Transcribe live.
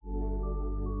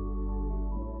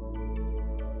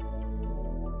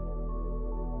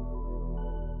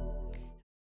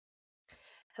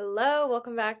Hello,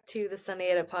 welcome back to the Sunday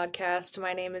Edit podcast.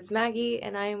 My name is Maggie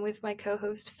and I am with my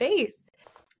co-host Faith.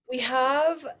 We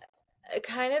have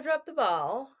kind of dropped the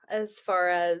ball as far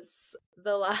as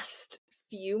the last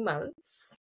few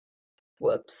months.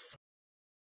 Whoops.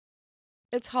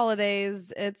 It's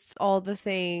holidays. It's all the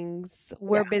things.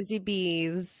 We're busy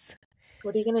bees.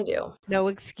 What are you going to do? No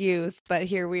excuse, but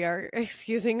here we are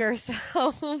excusing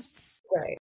ourselves.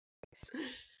 Right.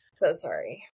 So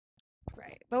sorry.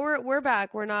 Right. But we're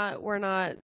back. We're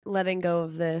not letting go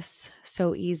of this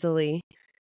so easily.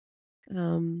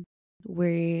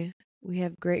 We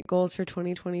have great goals for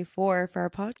 2024 for our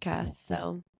podcast.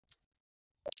 So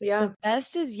yeah, the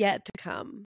best is yet to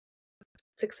come.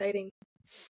 It's exciting.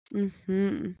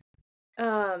 Mm-hmm.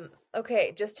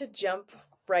 Okay, just to jump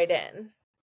right in.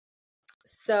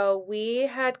 So you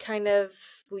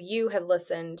had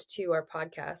listened to our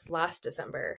podcast last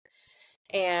December,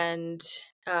 and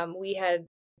we had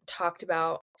talked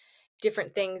about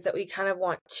different things that we kind of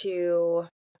want to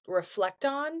reflect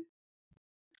on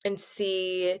and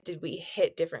see, did we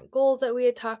hit different goals that we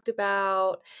had talked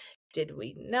about? Did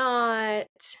we not?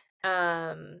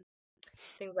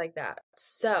 Things like that.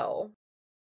 So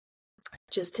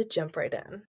just to jump right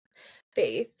in,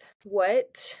 Faith,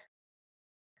 what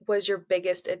was your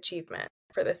biggest achievement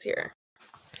for this year?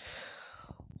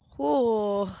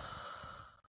 Oh,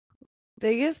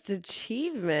 biggest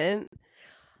achievement?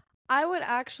 I would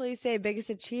actually say biggest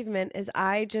achievement is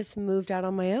I just moved out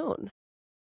on my own.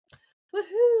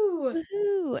 Woohoo!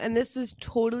 Woohoo! And this was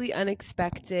totally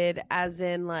unexpected, as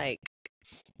in, like,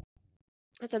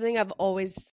 it's something I've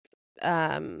always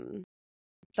thought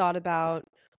about,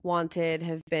 wanted,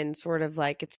 have been sort of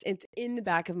like, it's in the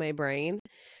back of my brain.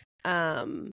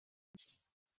 And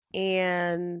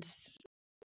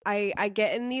I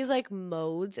get in these like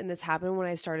modes, and this happened when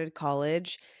I started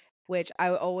college, which I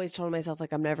always told myself,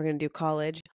 like, I'm never going to do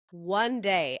college. One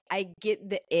day I get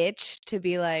the itch to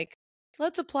be like,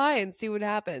 let's apply and see what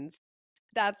happens.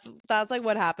 That's like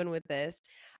what happened with this.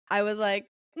 I was like,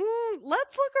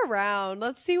 let's look around.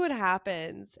 Let's see what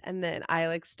happens. And then I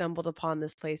like stumbled upon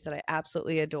this place that I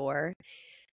absolutely adore.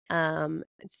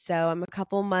 So I'm a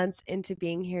couple months into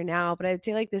being here now, but I'd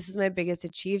say like this is my biggest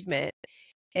achievement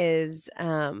is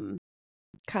kind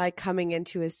of like coming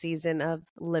into a season of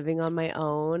living on my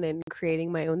own and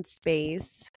creating my own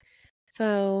space.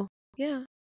 So yeah,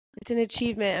 it's an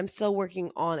achievement. I'm still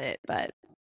working on it, but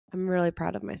I'm really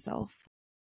proud of myself.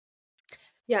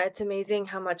 Yeah, it's amazing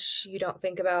how much you don't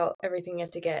think about everything you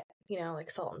have to get, like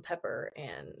salt and pepper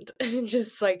and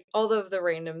just like all of the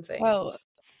random things. Oh,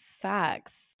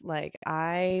 facts. Like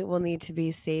I will need to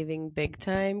be saving big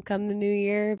time come the new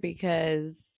year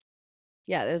because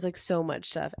yeah, there's like so much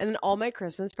stuff. And then all my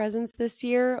Christmas presents this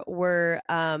year were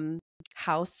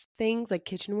house things like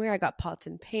kitchenware. I got pots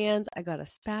and pans, I got a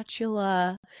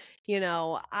spatula,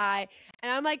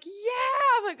 I'm like,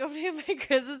 yeah, I'm like opening my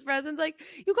Christmas presents, like,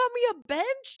 you got me a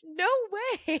bench? No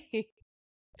way.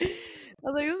 I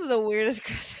was like, this is the weirdest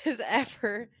Christmas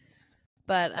ever.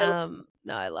 But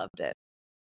no, I loved it.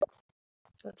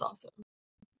 That's awesome.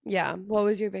 Yeah. What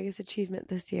was your biggest achievement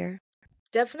this year?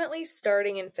 Definitely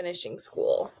starting and finishing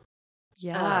school.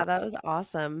 Yeah, that was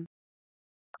awesome.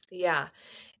 Yeah.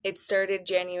 It started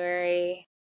January,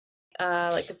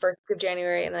 like the 1st of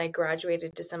January, and then I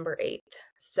graduated December 8th.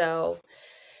 So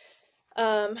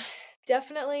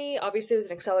definitely, obviously it was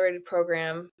an accelerated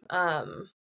program. And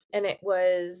it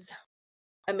was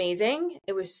amazing.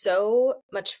 It was so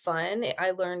much fun.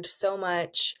 I learned so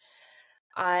much.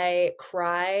 I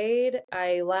cried,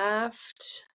 I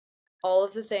laughed, all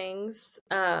of the things.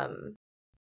 And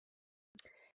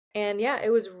yeah,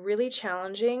 it was really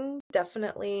challenging.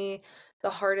 Definitely the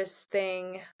hardest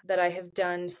thing that I have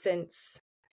done since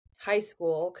high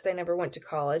school, because I never went to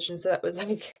college. And so that was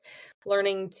like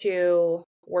learning to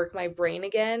work my brain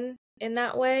again in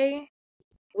that way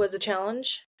was a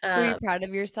challenge. Were you proud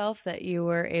of yourself that you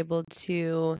were able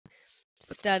to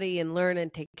study and learn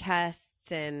and take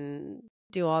tests and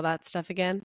do all that stuff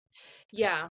again?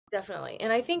 Yeah, definitely.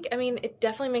 And I think, it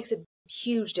definitely makes a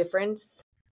huge difference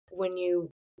when you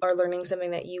are learning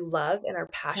something that you love and are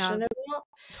passionate about.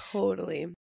 Totally.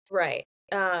 Right.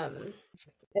 And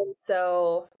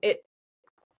so there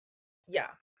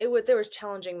was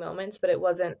challenging moments, but it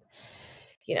wasn't,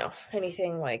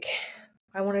 anything like,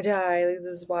 I want to die, this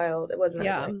is wild. It wasn't.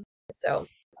 Yeah. So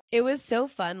it was so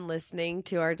fun listening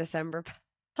to our December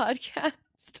podcast.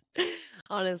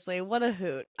 Honestly, what a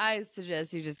hoot. I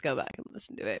suggest you just go back and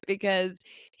listen to it, because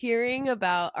hearing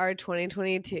about our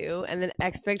 2022 and then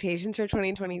expectations for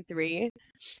 2023,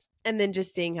 And then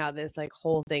just seeing how this like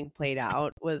whole thing played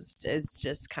out is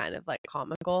just kind of like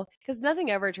comical because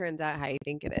nothing ever turns out how you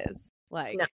think it is.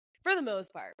 Like No. for the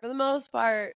most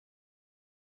part,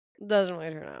 doesn't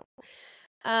really turn out.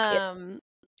 Yeah.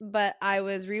 But I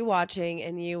was rewatching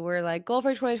and you were like, goal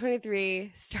for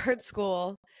 2023, start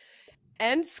school,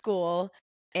 end school,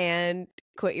 and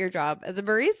quit your job as a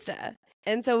barista.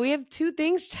 And so we have 2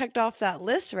 things checked off that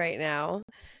list right now.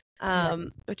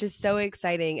 Nice. Which is so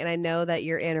exciting. And I know that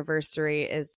your anniversary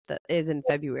is in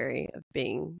February of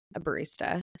being a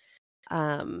barista.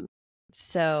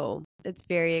 So it's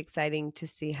very exciting to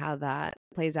see how that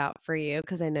plays out for you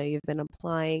because I know you've been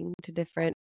applying to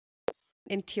different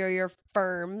interior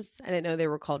firms. I didn't know they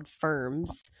were called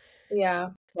firms. Yeah.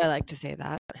 I like to say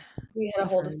that. We had a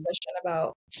whole Firm. discussion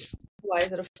about why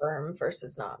is it a firm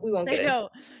versus not. We won't I get into know.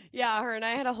 Yeah, her and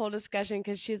I had a whole discussion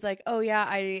because she's like, oh yeah,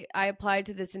 I applied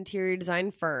to this interior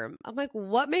design firm. I'm like,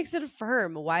 what makes it a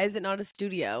firm? Why is it not a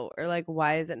studio? Or like,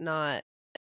 why is it not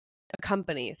a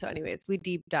company? So anyways, we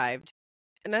deep dived.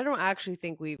 And I don't actually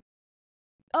think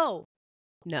oh,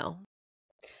 no.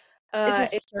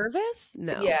 It's a service?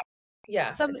 No. Yeah.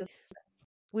 Yeah.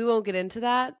 We won't get into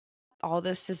that. All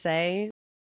this to say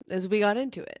is we got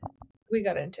into it. We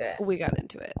got into it.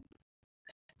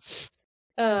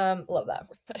 Love that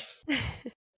for us.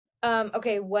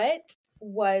 Okay, what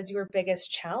was your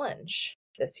biggest challenge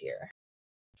this year?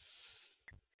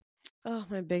 Oh,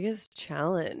 my biggest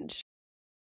challenge.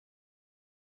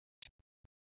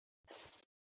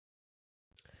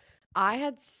 I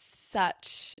had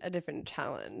such a different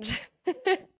challenge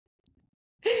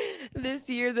this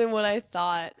year than what I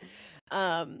thought.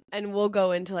 And we'll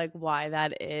go into like why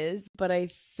that is, but I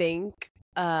think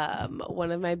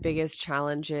one of my biggest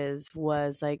challenges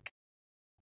was like,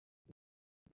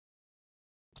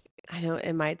 I know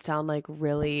it might sound like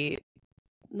really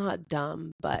not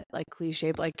dumb, but like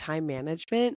cliche, but like time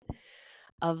management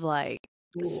of like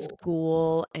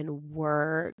school and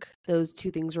work. Those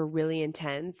 2 things were really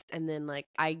intense. And then like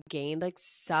I gained like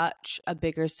such a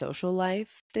bigger social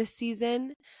life this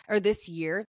season or this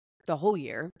year, the whole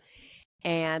year.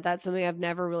 And that's something I've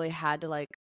never really had to like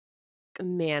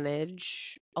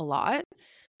manage a lot.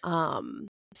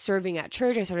 Serving at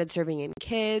church, I started serving in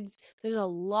kids. There's a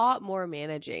lot more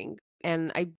managing.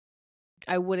 And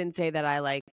I wouldn't say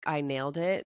that I nailed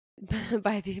it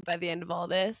by the end of all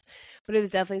this, but it was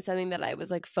definitely something that I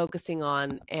was like focusing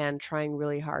on and trying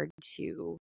really hard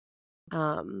to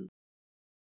you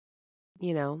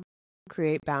know,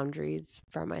 create boundaries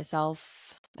for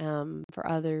myself, for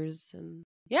others, and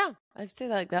yeah, I'd say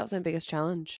that was my biggest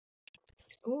challenge.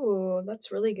 Ooh,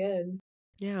 that's really good.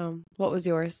 Yeah. What was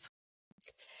yours?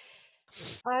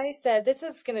 I said this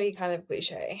is going to be kind of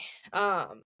cliche.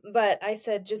 But I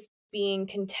said just being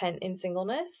content in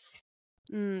singleness.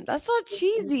 That's not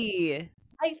cheesy.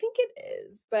 I think it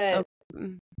is, but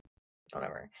Okay.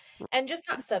 whatever. And just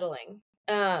not settling.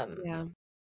 Yeah.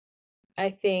 I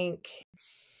think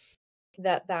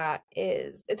that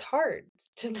is, it's hard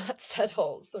to not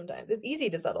settle sometimes. It's easy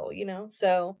to settle, you know?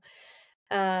 So,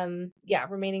 yeah,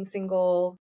 remaining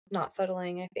single, not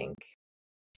settling, I think,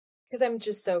 because I'm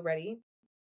just so ready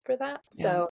for that. Yeah.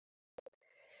 So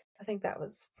I think that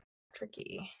was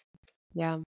tricky.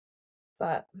 Yeah.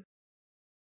 But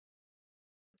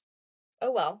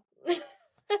oh well.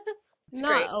 It's Not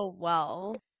great. oh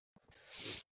well.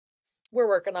 We're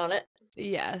working on it.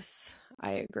 Yes,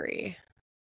 I agree.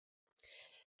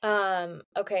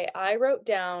 Okay, I wrote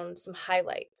down some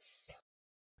highlights.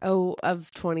 Oh,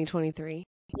 of 2023.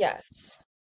 Yes.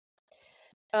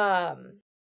 One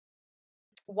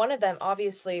of them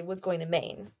obviously was going to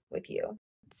Maine with you.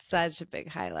 Such a big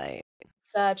highlight.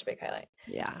 Such a big highlight.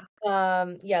 Yeah.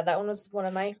 Yeah, that one was one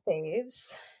of my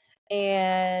faves.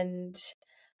 And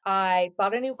I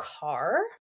bought a new car.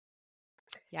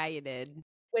 Yeah, you did.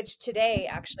 Which today,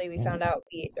 actually, we found out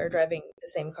we are driving the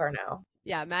same car now.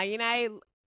 Yeah, Maggie and I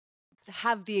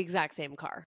have the exact same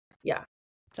car. Yeah.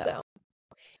 So.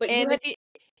 But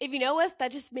if you know us,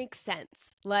 that just makes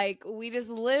sense. Like, we just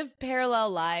live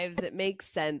parallel lives. It makes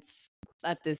sense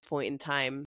at this point in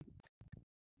time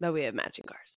that we have matching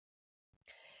cars.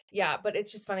 Yeah, but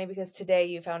it's just funny because today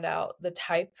you found out the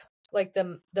type, like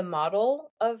the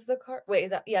model of the car. Wait,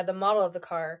 is that the model of the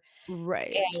car?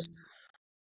 Right. And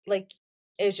like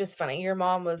it was just funny. Your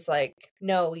mom was like,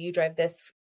 "No, you drive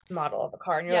this model of a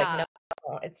car," and you're like,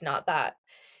 "No, it's not that."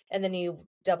 And then you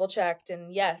double checked,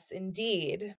 and yes,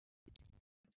 indeed,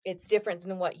 it's different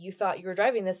than what you thought you were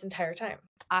driving this entire time.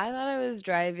 I thought I was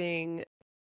driving.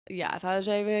 Yeah, I thought I was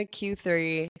driving a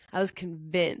Q3. I was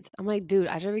convinced. I'm like, dude,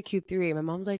 I drive a Q3. My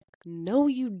mom's like, no,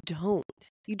 you don't.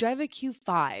 You drive a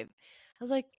Q5. I was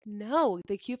like, no,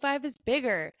 the Q5 is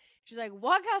bigger. She's like,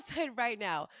 walk outside right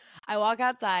now. I walk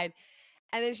outside,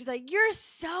 and then she's like, you're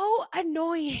so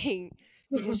annoying,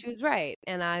 because she was right,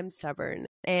 and I'm stubborn,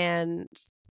 and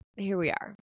here we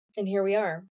are. And here we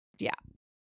are. Yeah.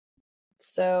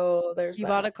 So there's You that.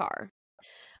 bought a car.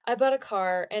 I bought a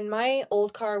car, and my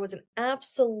old car was an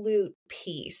absolute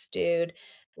piece, dude.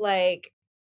 Like,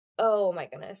 oh my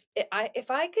goodness. If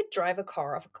I could drive a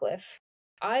car off a cliff,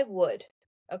 I would.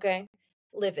 Okay?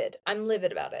 Livid. I'm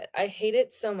livid about it. I hate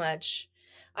it so much.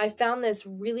 I found this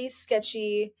really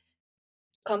sketchy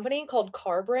company called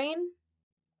Car Brain.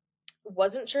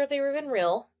 Wasn't sure if they were even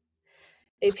real.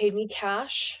 They paid me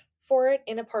cash for it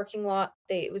in a parking lot.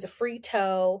 It was a free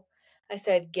tow. I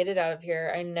said, "Get it out of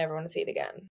here. I never want to see it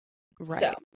again." So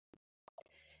Right.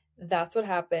 that's what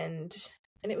happened,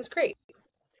 and it was great.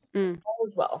 All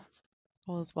was well.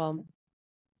 All as well.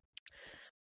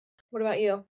 What about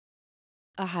you?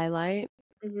 A highlight.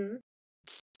 Mm-hmm.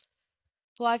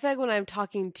 Well, I feel like when I'm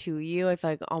talking to you, I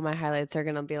feel like all my highlights are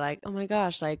gonna be like, oh my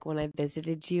gosh, like when I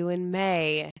visited you in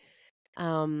May.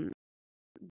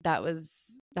 That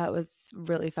was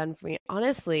really fun for me.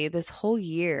 Honestly, this whole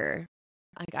year,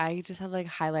 like I just have like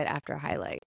highlight after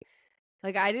highlight.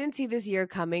 Like I didn't see this year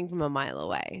coming from a mile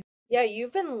away. Yeah,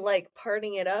 you've been like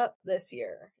partying it up this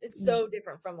year. It's so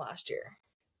different from last year.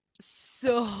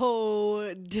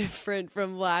 So different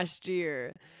from last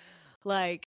year.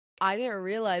 Like I didn't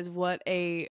realize what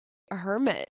a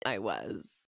hermit I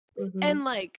was. Mm-hmm. And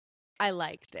like I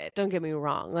liked it. Don't get me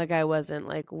wrong. Like I wasn't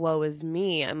like, woe is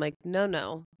me. I'm like,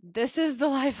 no. This is the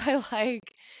life I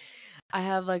like. I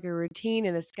have like a routine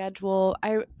and a schedule.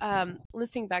 I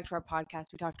listening back to our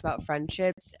podcast, we talked about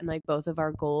friendships, and like both of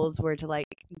our goals were to like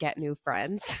get new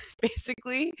friends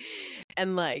basically,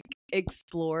 and like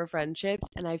explore friendships,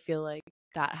 and I feel like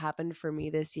that happened for me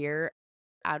this year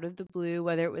out of the blue,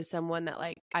 whether it was someone that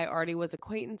like I already was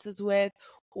acquaintances with,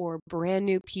 or brand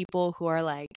new people who are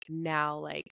like now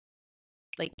like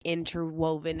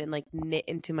interwoven and like knit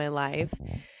into my life.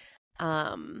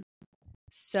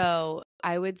 So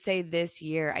I would say this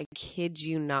year, I kid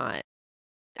you not,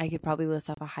 I could probably list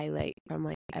off a highlight from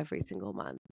like every single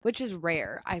month, which is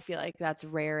rare. I feel like that's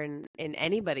rare in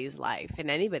anybody's life, in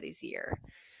anybody's year.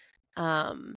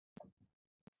 But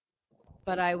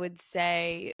I would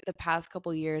say the past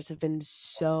couple years have been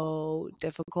so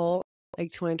difficult.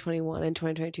 Like 2021 and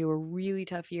 2022 were really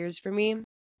tough years for me.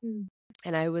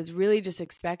 And I was really just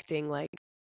expecting like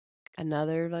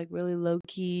another like really low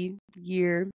key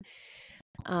year.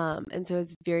 And so I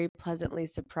was very pleasantly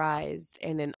surprised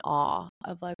and in awe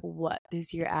of like what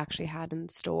this year actually had in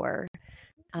store.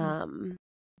 And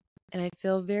I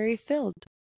feel very filled.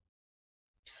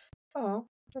 Oh,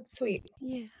 that's sweet.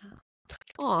 Yeah.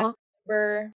 Aw. I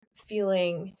remember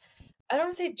feeling, I don't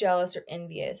want to say jealous or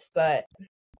envious, but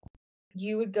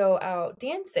you would go out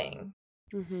dancing,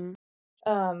 Mm-hmm.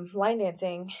 line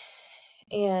dancing,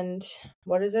 and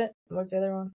what is it? What's the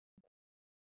other one?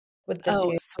 With the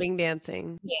dude. Swing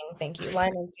dancing. Swing, thank you.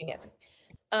 Line and swing dancing.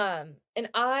 And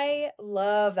I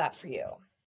love that for you.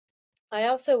 I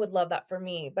also would love that for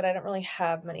me, but I don't really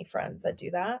have many friends that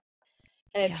do that.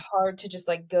 And it's hard to just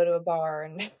like go to a bar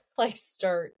and like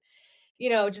start,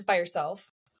 just by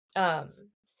yourself.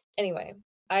 Anyway,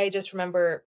 I just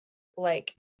remember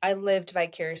like I lived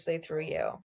vicariously through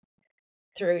you,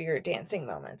 through your dancing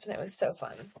moments, and it was so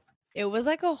fun. It was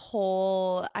like a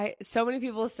whole so many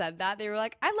people said that. They were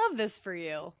like, I love this for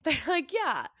you. They're like,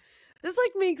 yeah, this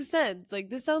like makes sense. Like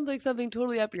this sounds like something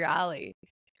totally up your alley.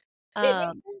 It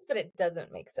makes sense, but it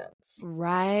doesn't make sense.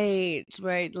 Right.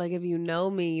 Like if you know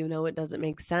me, you know it doesn't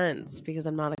make sense because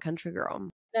I'm not a country girl.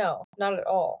 No, not at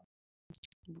all.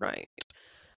 Right.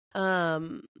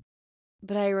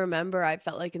 But I remember I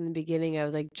felt like in the beginning I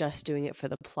was like just doing it for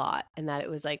the plot, and that it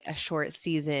was like a short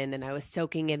season and I was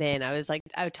soaking it in. I was like,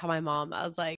 I would tell my mom, I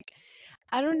was like,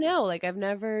 I don't know, like I've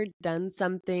never done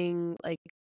something like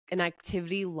an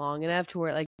activity long enough to where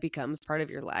it like becomes part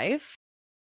of your life.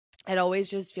 It always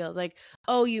just feels like,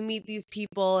 oh, you meet these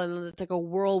people and it's like a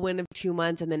whirlwind of 2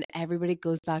 months, and then everybody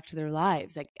goes back to their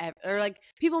lives. Or like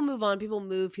people move on, people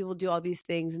move, people do all these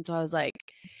things. And so I was like,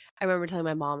 I remember telling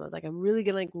my mom, I was like, I'm really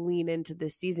going to like lean into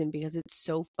this season because it's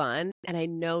so fun. And I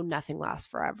know nothing lasts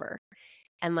forever.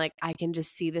 And like, I can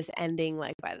just see this ending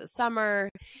like by the summer.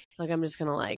 So like, I'm just going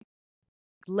to like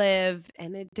live.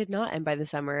 And it did not end by the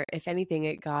summer. If anything,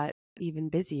 it got even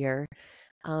busier.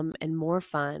 And more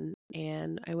fun.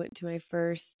 And I went to my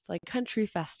first like country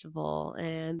festival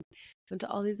and went to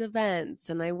all these events,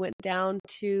 and I went down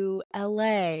to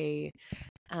LA.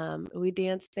 We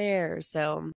danced there.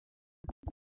 So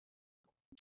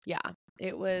yeah,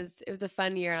 It was a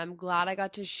fun year. I'm glad I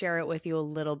got to share it with you a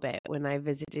little bit when I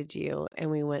visited you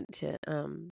and we went to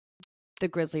the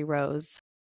Grizzly Rose.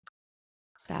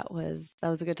 That was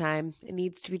a good time. It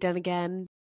needs to be done again.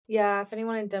 Yeah, if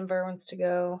anyone in Denver wants to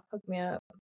go, hook me up.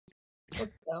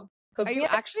 Let's go. Are you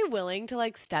actually willing to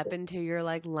like step into your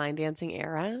like line dancing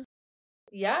era?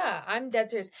 Yeah, I'm dead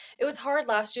serious. It was hard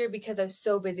last year because I was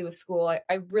so busy with school.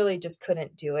 I really just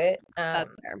couldn't do it.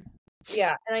 That's fair.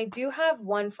 Yeah, and I do have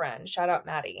one friend, shout out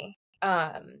Maddie,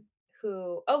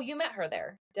 who, oh, you met her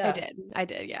there. Duh. I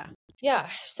did, yeah. Yeah,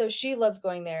 so she loves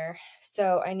going there.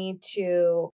 So I need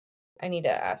to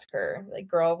ask her, like,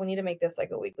 girl, we need to make this like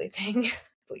a weekly thing,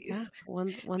 please. Yeah,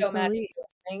 once so a Maddie, week.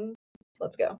 listening,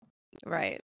 let's go.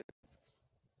 Right.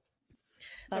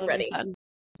 I'm ready. Fun.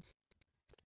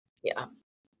 Yeah.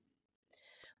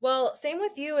 Well, same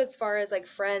with you as far as like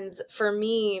friends. For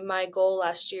me, my goal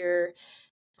last year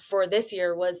for this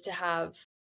year was to have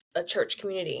a church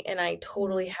community, and I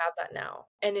totally have that now.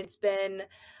 And it's been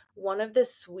one of the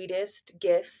sweetest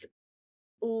gifts.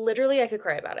 Literally, I could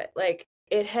cry about it. Like,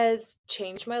 it has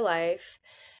changed my life.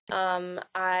 Same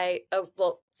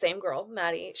girl,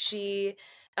 Maddie, she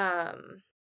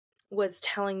was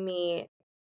telling me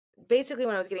basically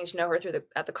when I was getting to know her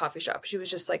at the coffee shop. She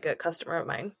was just like a customer of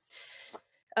mine.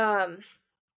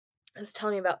 Was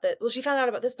telling me about that. Well, she found out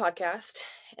about this podcast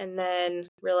and then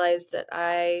realized that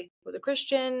I was a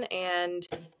Christian. And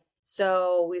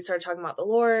so we started talking about the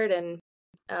Lord, and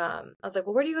I was like,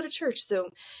 well, where do you go to church? So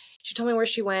she told me where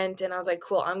she went, and I was like,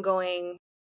 cool, I'm going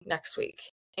next week.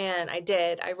 And I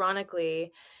did.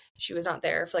 Ironically, she was not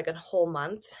there for like a whole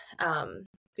month,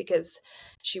 because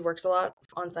she works a lot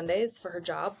on Sundays for her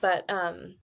job. But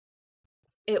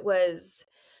it was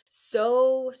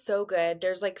so good.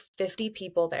 There's like 50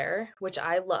 people there, which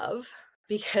I love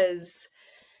because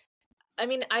I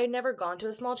mean, I'd never gone to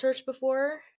a small church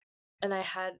before, and I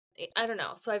don't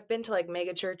know. So I've been to like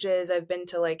mega churches, I've been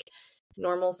to like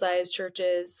normal sized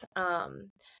churches,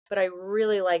 but I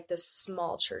really like this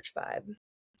small church vibe.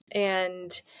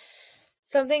 And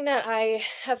something that I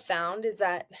have found is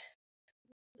that,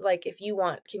 like, if you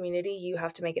want community, you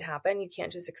have to make it happen. You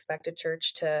can't just expect a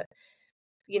church to,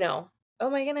 oh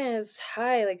my goodness,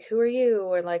 hi, like, who are you?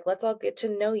 Or like, let's all get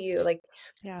to know you. Like,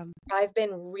 yeah, I've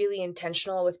been really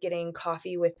intentional with getting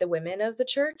coffee with the women of the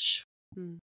church.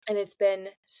 And it's been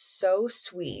so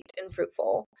sweet and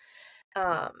fruitful.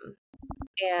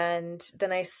 And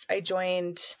then I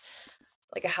joined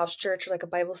like a house church or like a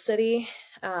Bible study.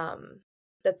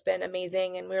 That's been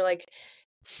amazing. And we were like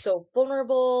so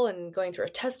vulnerable and going through our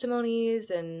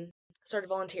testimonies, and started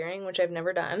volunteering, which I've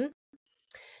never done.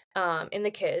 In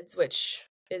the kids, which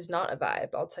is not a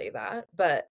vibe, I'll tell you that.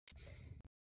 But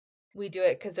we do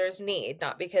it because there's need,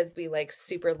 not because we like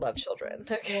super love children.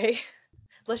 Okay.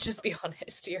 Let's just be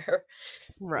honest here.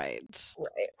 Right.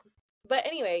 But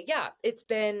anyway, yeah, it's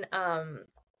been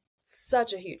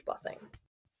such a huge blessing.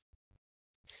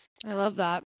 I love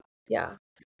that. Yeah.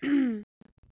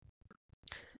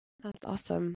 That's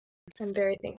awesome. I'm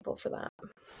very thankful for that.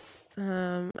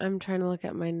 I'm trying to look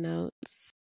at my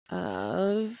notes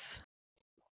of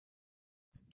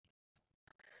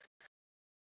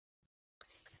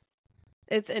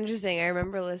It's interesting. I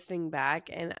remember listening back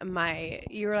and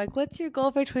you were like, what's your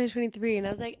goal for 2023? And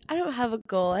I was like, I don't have a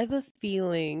goal. I have a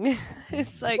feeling.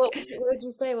 It's like, what did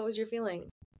you say? What was your feeling?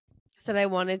 I said I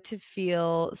wanted to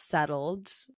feel settled.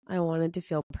 I wanted to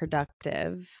feel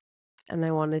productive, and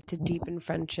I wanted to deepen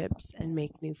friendships and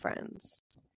make new friends.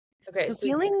 Okay. So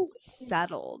feeling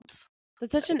settled.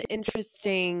 That's such an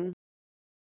interesting,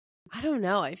 I don't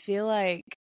know. I feel like,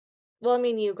 well, I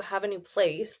mean, you have a new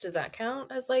place. Does that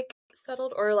count as like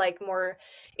settled, or like more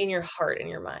in your heart and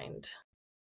your mind?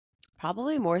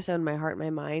 Probably more so in my heart and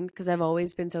my mind, because I've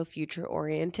always been so future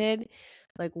oriented.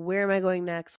 Like, where am I going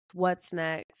next? What's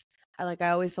next? I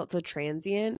always felt so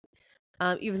transient.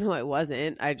 Even though I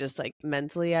wasn't, I just like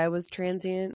mentally I was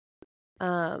transient.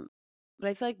 But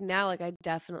I feel like now, like, I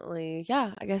definitely,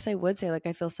 yeah, I guess I would say like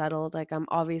I feel settled. Like, I'm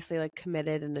obviously like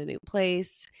committed in a new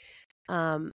place.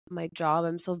 My job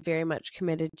I'm still very much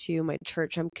committed to. My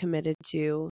church I'm committed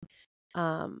to.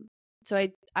 So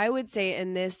I would say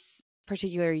in this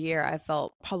particular year I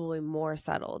felt probably more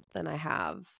settled than I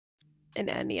have in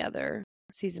any other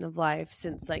season of life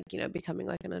since, like, becoming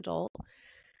like an adult.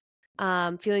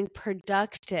 Feeling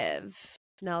productive.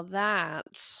 Now that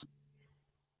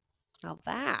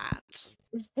it's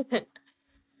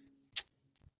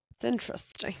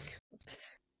interesting.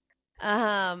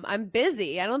 I'm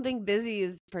busy. I don't think busy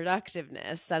is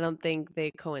productiveness. I don't think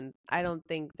they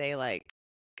like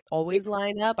always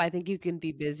line up. I think you can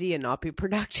be busy and not be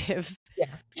productive.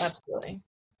 Yeah, absolutely.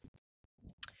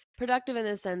 Productive in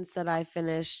the sense that I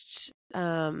finished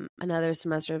another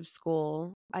semester of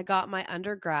school. I got my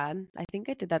undergrad. I think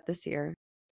I did that this year.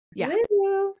 Yeah.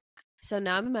 Woo! So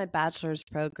now I'm in my bachelor's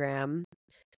program,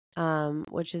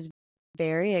 which is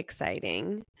very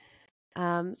exciting.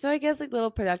 So I guess like little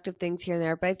productive things here and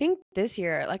there. But I think this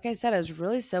year, like I said, I was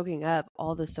really soaking up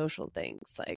all the social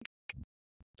things.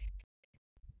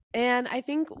 And I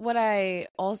think what I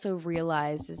also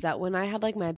realized is that when I had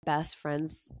like my best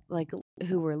friends, like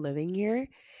who were living here,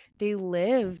 they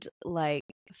lived like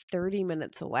 30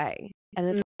 minutes away.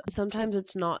 And sometimes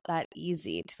it's not that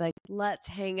easy to be like, let's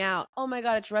hang out. Oh my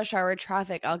God, it's rush hour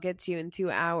traffic. I'll get to you in 2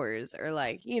 hours. Or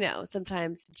like,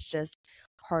 sometimes it's just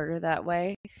harder that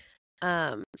way.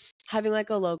 Having like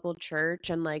a local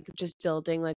church and like just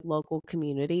building like local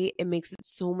community, it makes it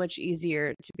so much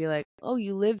easier to be like, oh,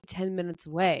 you live 10 minutes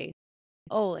away.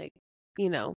 Oh, like,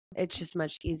 it's just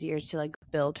much easier to like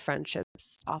build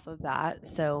friendships off of that.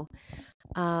 So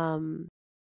I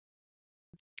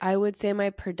would say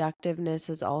my productiveness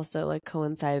has also like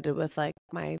coincided with like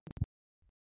my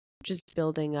just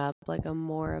building up like a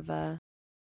more of a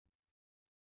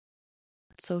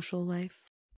social life.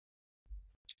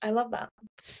 I love that.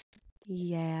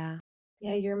 Yeah.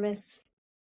 Yeah, you're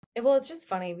well, it's just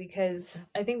funny because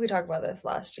I think we talked about this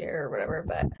last year or whatever,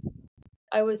 but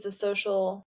I was the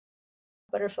social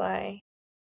butterfly.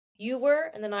 You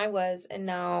were, and then I was, and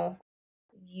now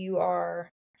you are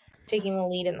taking the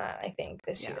lead in that, I think,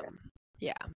 this year.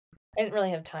 Yeah. I didn't really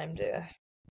have time to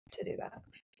do that.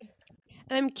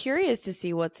 And I'm curious to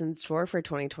see what's in store for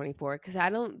 2024 because I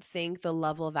don't think the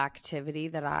level of activity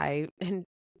that I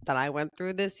went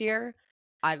through this year,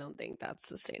 I don't think that's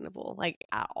sustainable, like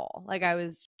at all. Like I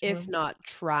was, if not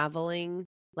traveling,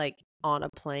 like on a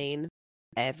plane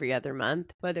every other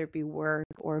month, whether it be work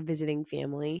or visiting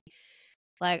family.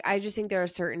 Like I just think there are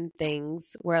certain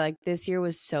things where like this year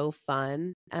was so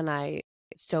fun and I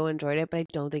so enjoyed it, but I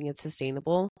don't think it's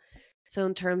sustainable. So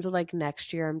in terms of like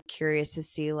next year, I'm curious to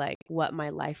see like what my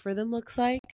life rhythm looks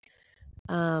like.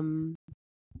 Yeah,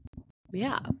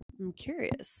 I'm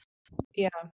curious. Yeah.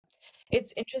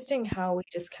 It's interesting how we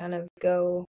just kind of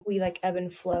we like ebb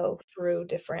and flow through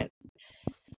different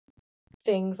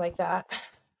things like that.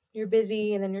 You're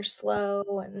busy and then you're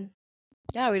slow and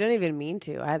yeah, we don't even mean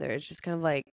to either. It's just kind of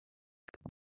like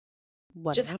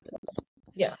what just happens.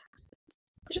 Yeah.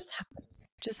 It just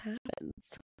happens. Just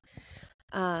happens.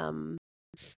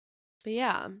 But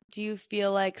yeah, do you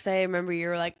feel like, say, I remember you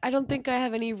were like, I don't think I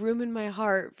have any room in my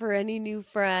heart for any new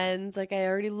friends. Like, I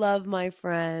already love my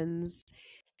friends.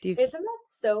 Isn't that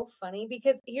so funny?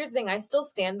 Because here's the thing, I still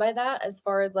stand by that as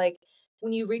far as like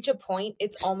when you reach a point,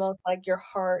 it's almost like your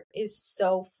heart is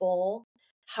so full.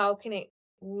 How can it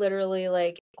literally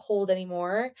like hold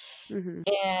anymore?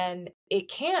 And it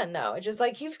can though. It just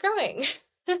like keeps growing.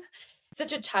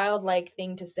 Such a childlike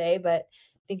thing to say, but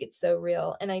I think it's so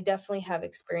real. And I definitely have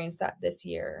experienced that this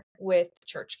year with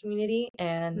church community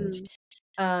and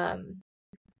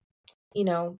you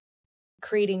know,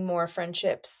 creating more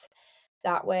friendships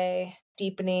that way,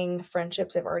 deepening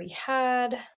friendships I've already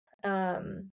had.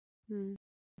 And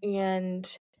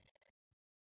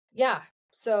yeah,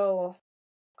 so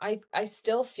I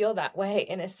still feel that way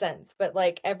in a sense, but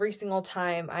like every single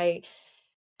time I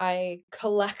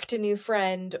collect a new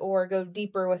friend or go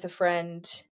deeper with a friend,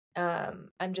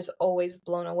 I'm just always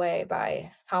blown away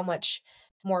by how much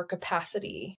more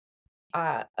capacity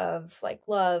of like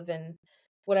love and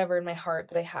whatever in my heart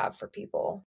that I have for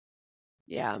people.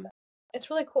 Yeah. So it's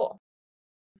really cool.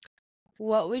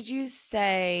 What would you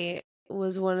say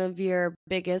was one of your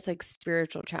biggest like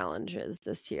spiritual challenges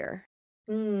this year?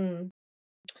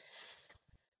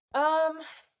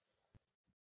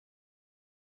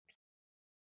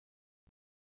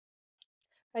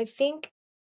 I think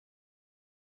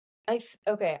I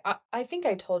think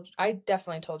I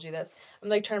definitely told you this. I'm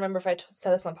like trying to remember if I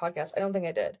said this on the podcast. I don't think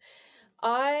I did.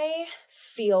 I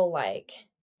feel like,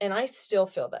 and I still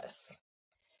feel this,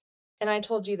 and I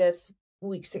told you this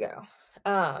weeks ago,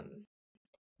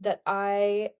 that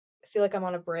I feel like I'm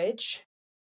on a bridge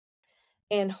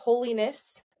and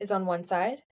holiness is on one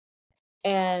side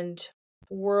and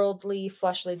worldly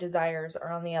fleshly desires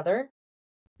are on the other.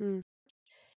 And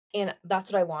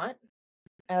that's what I want.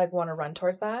 I like want to run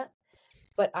towards that.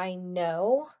 But I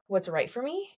know what's right for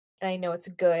me and I know it's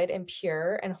good and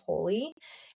pure and holy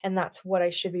and that's what I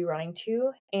should be running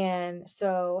to. And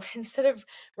so instead of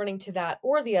running to that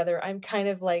or the other, I'm kind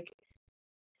of like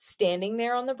standing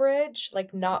there on the bridge,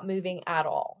 like not moving at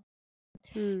all.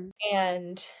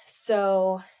 And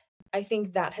so I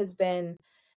think that has been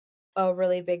a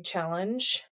really big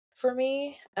challenge for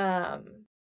me.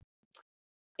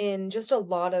 in just a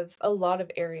lot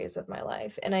of areas of my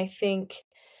life. And I think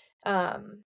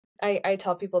I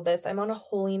tell people this, I'm on a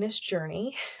holiness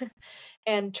journey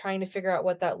and trying to figure out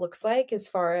what that looks like as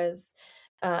far as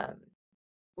um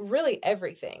really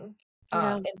everything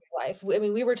Yeah. in my life. I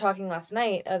mean, we were talking last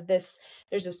night of this,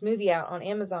 there's this movie out on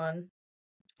Amazon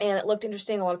and it looked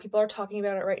interesting. A lot of people are talking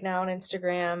about it right now on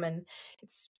Instagram and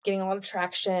it's getting a lot of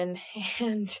traction.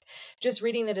 And just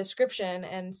reading the description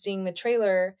and seeing the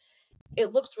trailer,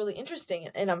 it looks really interesting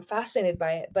and I'm fascinated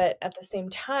by it. But at the same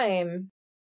time,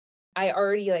 I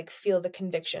already like feel the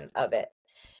conviction of it.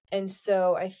 And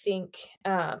so I think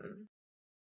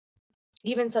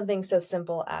even something so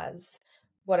simple as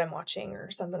what I'm watching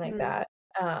or something like that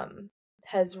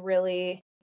has really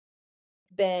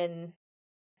been,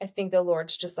 I think the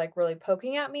Lord's just like really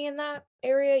poking at me in that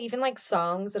area. Even like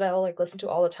songs that I'll like listen to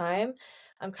all the time,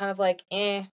 I'm kind of like,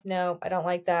 no, I don't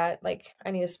like that. Like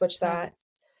I need to switch Yeah.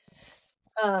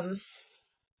 that.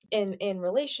 In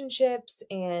relationships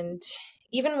and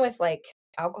even with like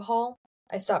alcohol,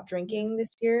 I stopped drinking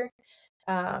this year.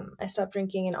 I stopped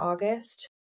drinking in August.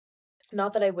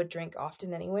 Not that I would drink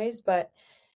often anyways, but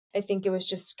I think it was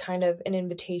just kind of an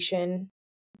invitation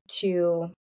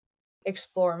to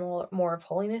explore more of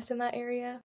holiness in that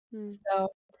area. So,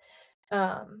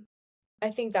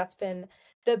 I think that's been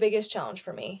the biggest challenge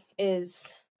for me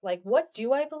is like, what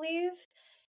do I believe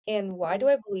and why do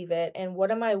I believe it? And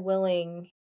what am I willing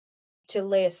to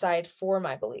lay aside for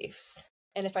my beliefs?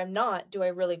 And if I'm not, do I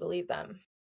really believe them?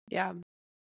 Yeah.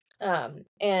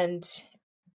 And,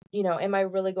 am I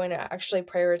really going to actually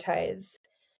prioritize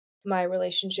my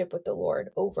relationship with the Lord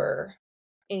over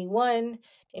anyone,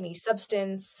 any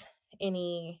substance,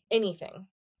 anything,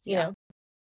 you Yeah. know?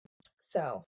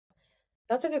 So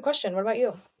that's a good question. What about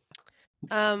you?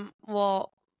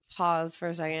 Well, pause for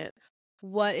a second.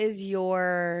 What is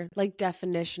your like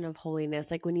definition of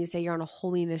holiness? Like when you say you're on a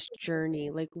holiness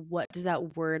journey, like what does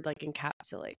that word like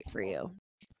encapsulate for you?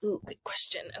 Ooh, good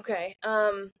question. Okay.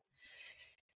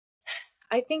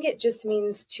 I think it just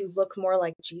means to look more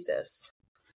like Jesus.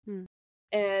 Hmm.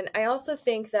 And I also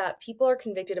think that people are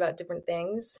convicted about different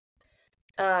things.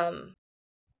 Um,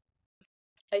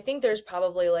 I think there's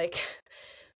probably like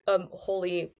a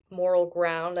holy moral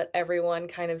ground that everyone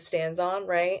kind of stands on,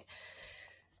 right?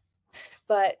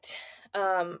 But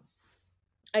um,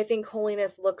 I think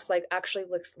holiness looks like actually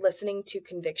listening to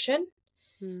conviction.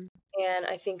 Hmm. And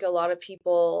I think a lot of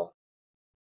people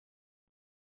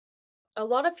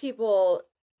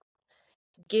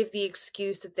give the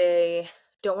excuse that they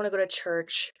don't want to go to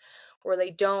church or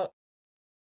they don't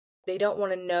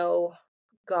want to know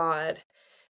God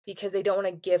because they don't want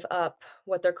to give up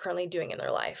what they're currently doing in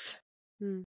their life.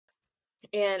 Hmm.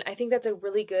 And I think that's a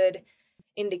really good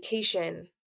indication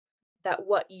that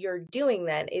what you're doing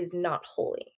then is not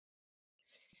holy.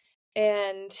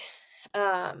 And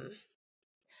um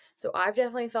so I've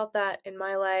definitely felt that in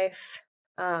my life.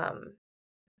 Um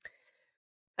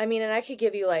I mean, and I could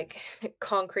give you like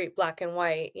concrete black and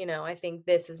white, I think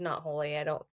this is not holy. I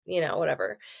don't,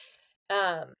 whatever.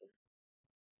 Um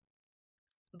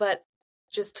but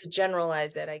just to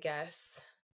generalize it, I guess.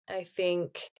 I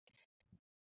think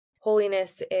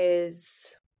holiness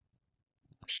is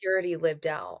purity lived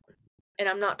out. And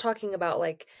I'm not talking about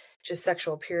like just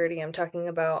sexual purity. I'm talking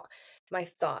about my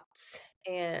thoughts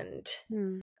and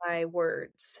Hmm. my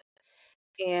words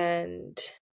and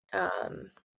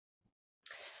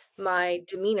my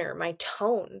demeanor, my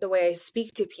tone, the way I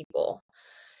speak to people,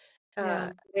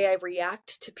 Yeah. the way I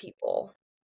react to people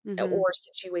Mm-hmm. or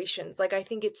situations. Like I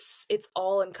think it's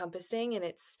all encompassing and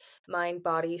it's mind,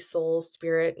 body, soul,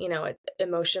 spirit,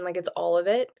 emotion, like it's all of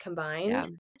it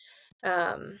combined.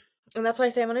 Yeah. Um, and that's why I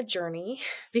say I'm on a journey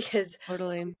because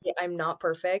Totally. obviously I'm not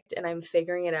perfect and I'm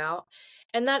figuring it out.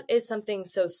 And that is something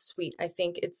so sweet. I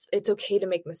think it's okay to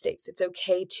make mistakes. It's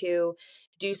okay to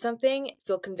do something,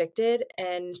 feel convicted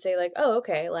and say like, "Oh,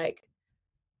 okay, like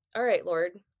all right,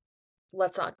 Lord,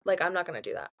 let's not like I'm not going to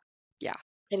do that Yeah.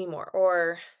 anymore."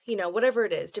 Or, whatever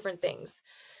it is, different things.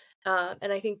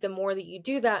 And I think the more that you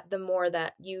do that, the more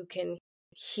that you can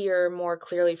hear more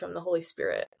clearly from the Holy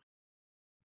Spirit,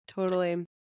 Totally.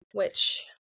 which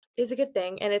is a good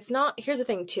thing. And here's the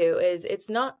thing too, is it's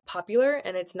not popular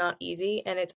and it's not easy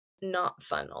and it's not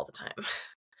fun all the time.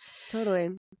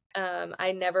 Totally.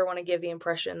 I never want to give the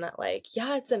impression that like,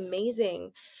 yeah, it's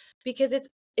amazing because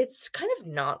it's kind of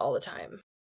not all the time.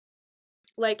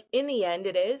 Like in the end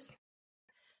it is,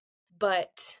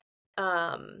 but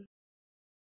um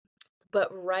but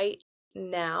right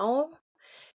now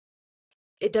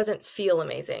it doesn't feel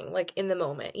amazing like in the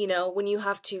moment, when you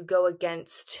have to go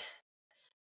against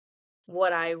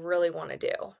what I really want to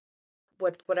do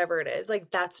whatever it is,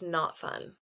 like that's not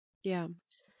fun. Yeah.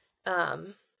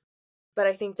 But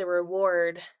I think the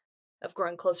reward of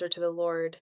growing closer to the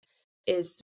Lord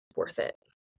is worth it.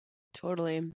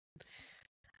 Totally.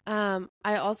 I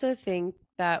also think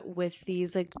that with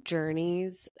these like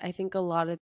journeys, I think a lot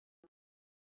of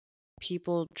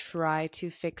people try to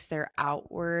fix their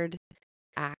outward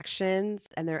actions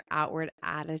and their outward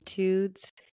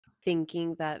attitudes,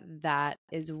 thinking that that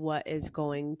is what is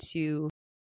going to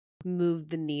move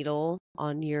the needle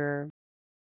on your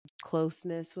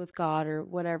closeness with God or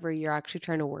whatever you're actually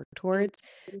trying to work towards.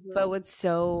 Mm-hmm. But what's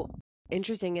so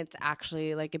interesting, it's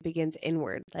actually like it begins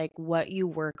inward, like what you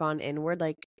work on inward,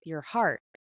 like your heart,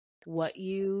 what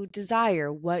you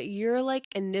desire, what your like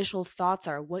initial thoughts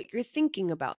are, what you're thinking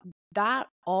about. That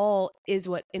all is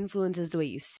what influences the way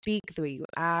you speak, the way you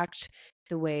act,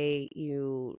 the way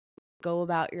you go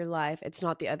about your life. It's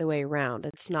not the other way around.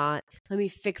 It's not, let me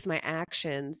fix my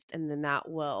actions and then that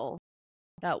will,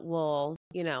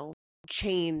 you know,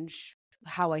 change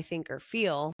how I think or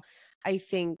feel. I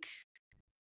think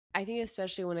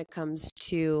especially when it comes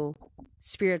to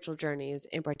spiritual journeys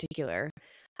in particular,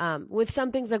 with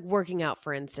some things like working out,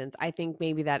 for instance, I think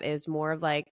maybe that is more of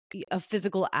like a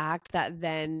physical act that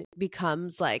then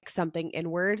becomes like something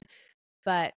inward.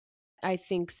 But I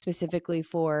think specifically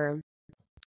for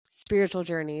spiritual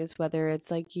journeys, whether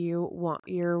it's like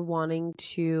you're wanting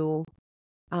to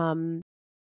um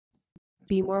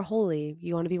be more holy,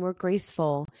 you want to be more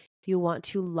graceful, you want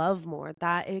to love more,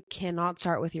 that it cannot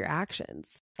start with your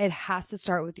actions. It has to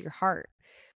start with your heart.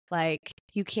 Like,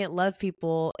 you can't love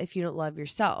people if you don't love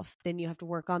yourself. Then you have to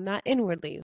work on that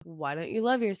inwardly. Why don't you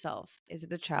love yourself? Is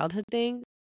it a childhood thing?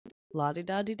 La di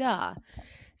da di da.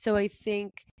 So I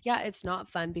think, yeah, it's not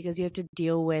fun because you have to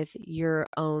deal with your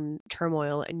own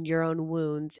turmoil and your own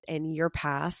wounds and your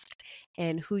past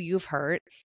and who you've hurt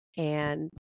and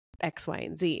X, Y,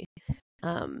 and Z.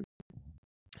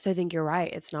 So I think you're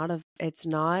right. It's not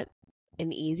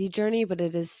an easy journey, but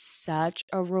it is such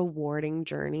a rewarding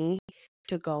journey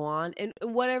to go on. And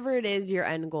whatever it is your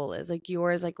end goal is, like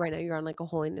yours, like right now you're on like a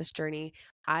holiness journey.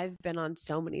 I've been on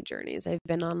so many journeys. I've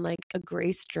been on like a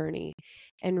grace journey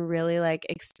and really like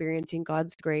experiencing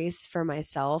God's grace for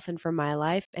myself and for my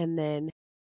life, and then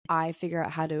I figure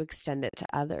out how to extend it to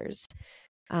others.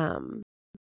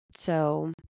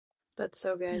 So That's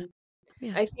so good.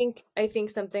 yeah. I think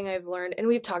something I've learned, and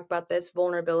we've talked about this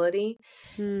vulnerability,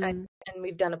 Hmm. and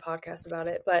we've done a podcast about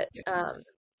it, but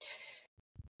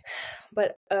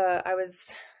I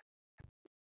was,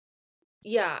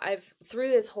 yeah, I've through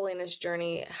this holiness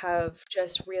journey have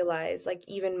just realized, like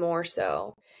even more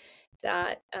so,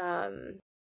 that I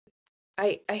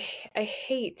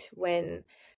hate when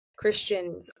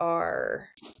Christians are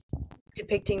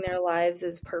depicting their lives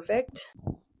as perfect,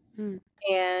 Hmm.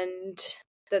 and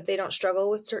that they don't struggle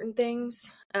with certain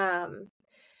things,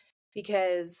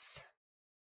 because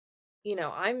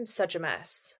I'm such a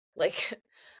mess. Like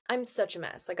I'm such a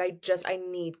mess. Like I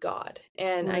need God,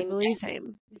 and Literally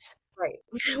same. right.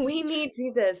 We need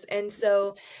Jesus.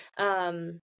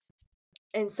 Um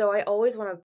and so I always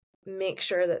want to make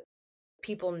sure that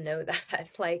people know that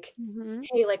like, Mm-hmm.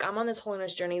 hey, like I'm on this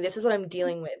holiness journey. This is what I'm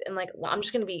dealing with. And like I'm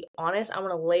just going to be honest. I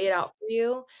want to lay it out for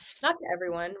you. Not to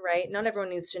everyone, right? Not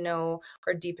everyone needs to know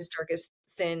our deepest darkest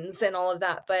sins and all of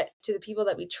that, but to the people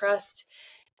that we trust,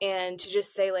 and to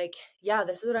just say like, yeah,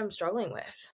 this is what I'm struggling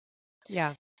with.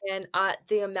 Yeah. And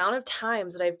the amount of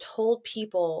times that I've told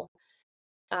people,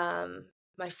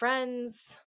 my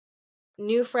friends,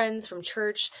 new friends from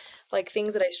church, like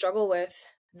things that I struggle with,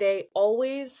 they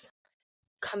always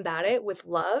combat it with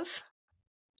love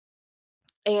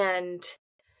and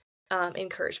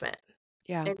encouragement.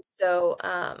 Yeah. And so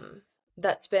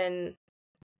that's been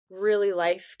really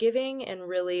life-giving and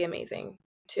really amazing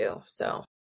too. So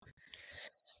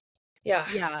yeah.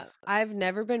 Yeah, I've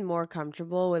never been more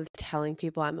comfortable with telling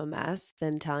people I'm a mess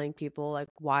than telling people like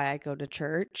why I go to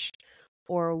church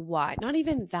or why, not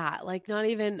even that, like not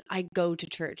even I go to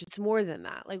church. It's more than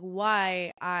that. Like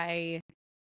why I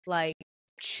like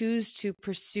choose to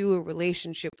pursue a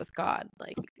relationship with God.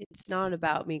 Like it's not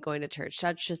about me going to church.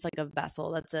 That's just like a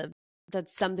vessel.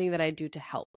 That's something that I do to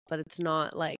help, but it's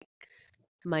not like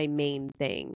my main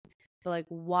thing. But like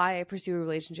why I pursue a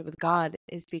relationship with God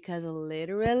is because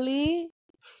literally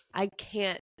I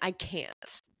can't do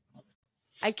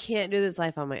this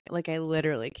life on my, like I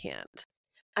literally can't.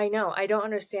 I know. I don't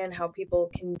understand how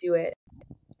people can do it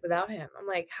without him. I'm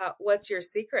like, what's your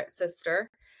secret,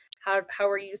 sister? How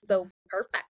are you so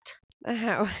perfect?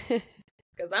 How?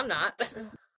 Because I'm not.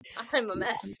 I'm a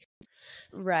mess.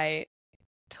 Right.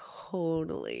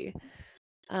 Totally.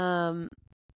 Um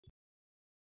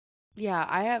Yeah,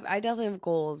 I definitely have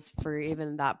goals for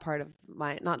even that part of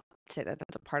my, not to say that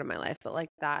that's a part of my life, but like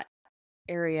that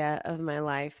area of my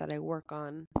life that I work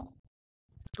on.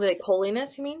 Like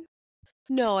holiness, you mean?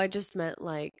 No, I just meant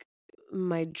like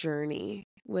my journey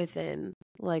within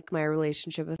like my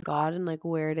relationship with God and like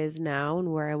where it is now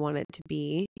and where I want it to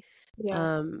be.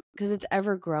 Yeah. Because it's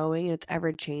ever growing and it's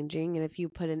ever changing, and if you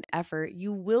put in effort,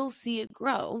 you will see it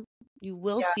grow. You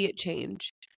will Yeah. see it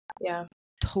change. Yeah.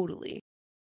 Totally.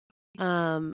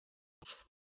 Um,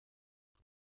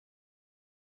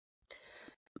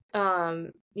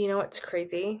 You know what's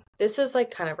crazy? This is like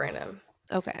kind of random.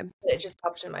 okay. It just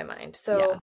popped in my mind. Yeah.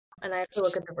 So, and I have to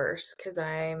look at the verse because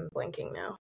I'm blanking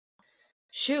now.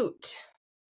 Shoot.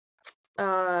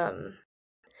 Um,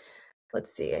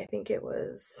 let's see. I think it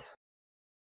was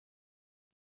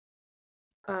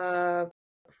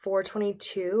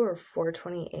 422 or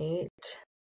 428.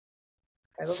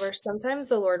 Bible verse. Sometimes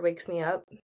the Lord wakes me up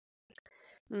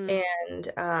Mm.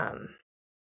 and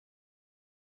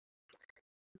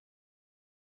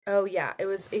oh yeah, it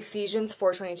was Ephesians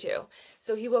 4:22.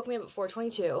 So he woke me up at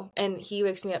 4:22 and he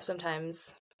wakes me up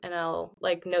sometimes and I'll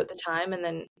like note the time and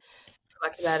then go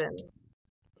back to bed and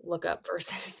look up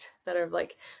verses that are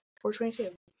like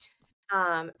 4:22.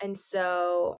 And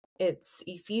so it's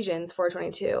Ephesians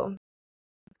 4:22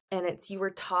 and it's you were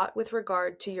taught with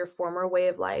regard to your former way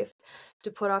of life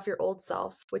to put off your old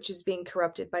self, which is being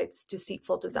corrupted by its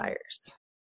deceitful desires,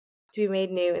 to be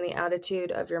made new in the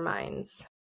attitude of your minds,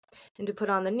 and to put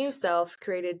on the new self,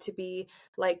 created to be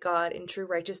like God in true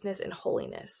righteousness and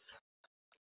holiness.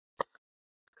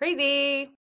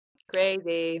 Crazy.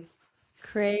 Crazy.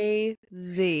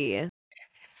 Crazy.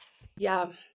 Yeah.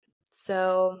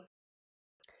 So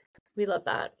we love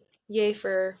that. Yay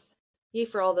for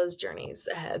all those journeys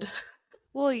ahead.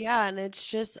 Well, yeah, and it's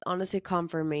just honestly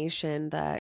confirmation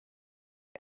that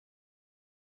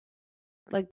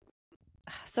like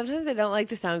sometimes I don't like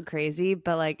to sound crazy,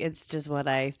 but like it's just what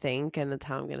I think and that's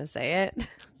how I'm gonna say it.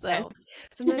 Okay. So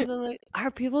sometimes I'm like, are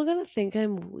people gonna think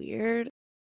I'm weird?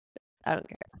 I don't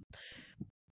care.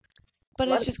 But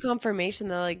Let it's just confirmation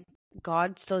that like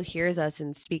God still hears us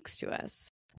and speaks to us.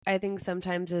 I think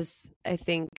sometimes I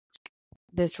think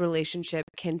this relationship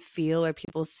can feel or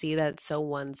people see that it's so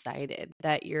one-sided,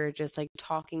 that you're just like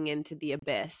talking into the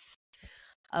abyss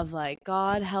of like,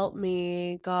 God help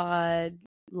me, God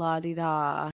la di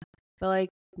da. But like,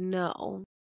 no,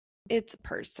 it's a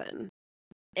person.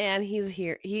 And he's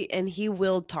here. He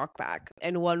will talk back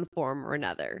in one form or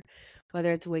another.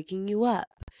 Whether it's waking you up,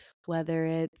 whether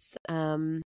it's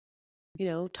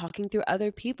talking through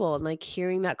other people and like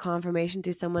hearing that confirmation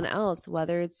through someone else,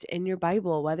 whether it's in your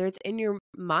Bible, whether it's in your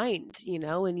mind,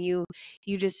 and you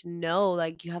just know,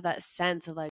 like you have that sense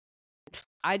of like,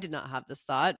 I did not have this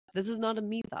thought. This is not a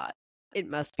me thought. It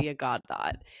must be a God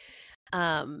thought.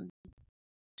 Um,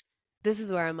 this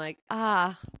is where I'm like,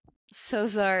 so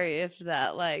sorry if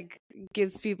that like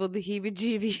gives people the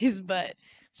heebie-jeebies, but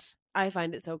I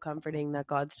find it so comforting that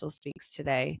God still speaks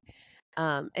today.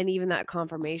 And even that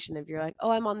confirmation of you're like,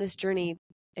 oh, I'm on this journey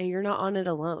and you're not on it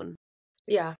alone.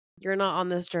 Yeah. You're not on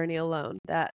this journey alone.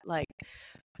 That like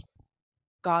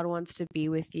God wants to be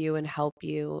with you and help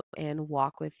you and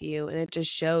walk with you. And it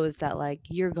just shows that like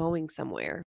you're going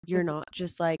somewhere. You're not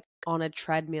just like on a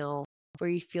treadmill where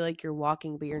you feel like you're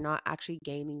walking, but you're not actually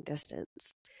gaining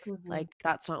distance. Like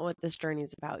that's not what this journey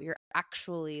is about. You're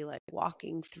actually like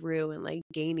walking through and like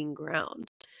gaining ground.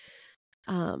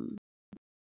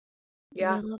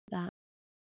 Yeah. And I love that.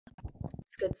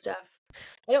 It's good stuff.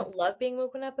 I don't love being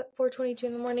woken up at 4:22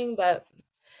 in the morning, but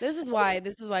This is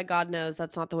why God knows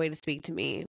that's not the way to speak to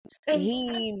me. and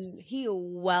He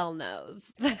well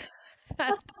knows that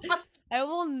I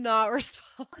will not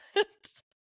respond.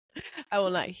 I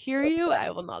will not hear you.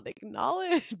 I will not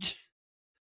acknowledge.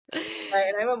 right,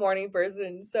 and I'm a morning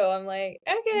person, so I'm like,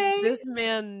 okay. This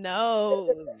man knows.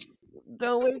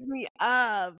 Don't wake me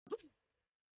up.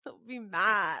 I'll be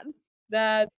mad.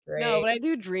 That's No, great. but I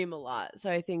do dream a lot. So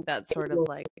I think that's sort of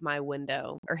like my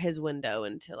window or his window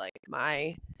into like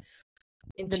the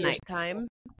Into your nighttime.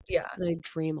 yeah. I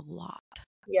dream a lot.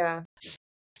 Yeah.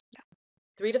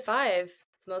 3 to 5.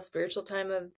 It's the most spiritual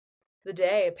time of the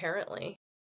day, apparently.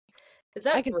 Is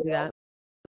I that can see real? that.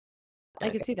 I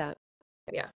Okay. can see that.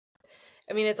 Yeah.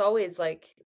 I mean, it's always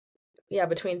like, yeah,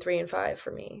 between 3 and 5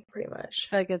 for me, pretty much. I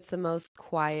feel like it's the most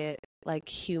quiet, like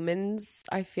humans,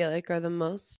 I feel like are the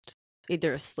most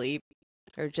either asleep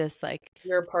or just like,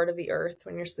 You're a part of the earth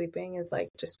when you're sleeping is like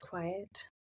just quiet.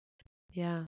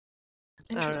 yeah.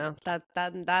 I don't Interesting.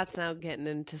 know. That's now getting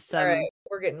into All some right.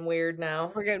 We're getting weird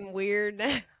now. we're getting weird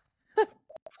now.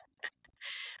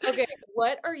 Okay,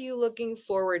 what are you looking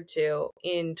forward to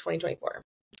in 2024?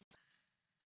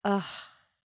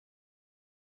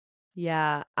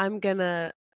 Yeah, I'm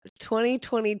gonna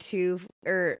 2022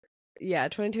 or yeah,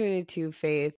 2022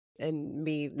 Faith and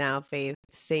me now Faith,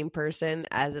 same person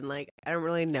as in like I don't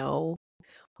really know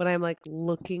what I'm like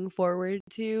looking forward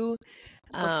to.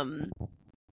 Um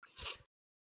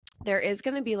there is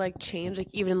going to be like change like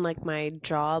even like my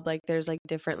job, like there's like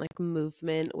different like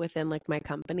movement within like my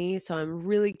company, so I'm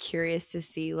really curious to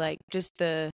see like just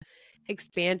the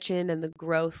expansion and the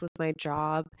growth with my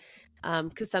job,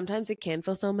 because sometimes it can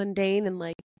feel so mundane and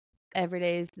like every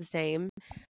day is the same,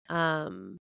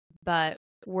 but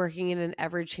working in an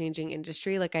ever-changing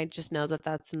industry, like I just know that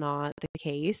that's not the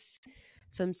case.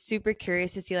 So I'm super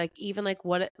curious to see like even like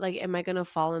like am I going to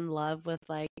fall in love with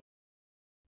like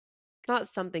not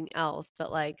something else,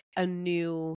 but like a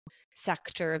new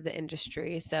sector of the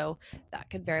industry. So that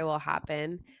could very well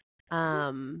happen.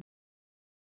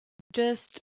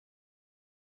 Just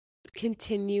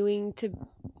continuing to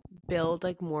build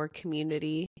like more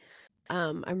community.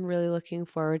 I'm really looking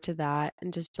forward to that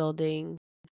and just building.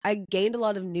 I gained a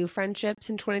lot of new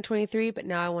friendships in 2023, but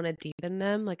now I want to deepen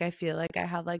them. Like I feel like I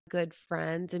have like good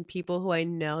friends and people who I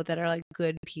know that are like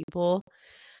good people.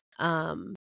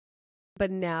 But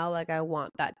now like I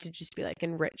want that to just be like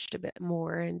enriched a bit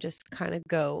more and just kind of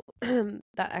go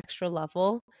that extra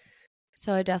level.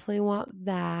 So I definitely want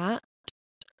that.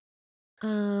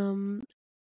 And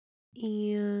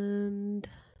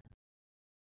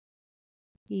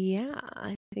yeah,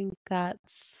 I think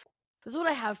that's what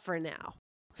I have for now.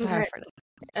 That's what I Okay, have for now.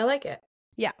 I like it.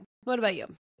 Yeah. What about you?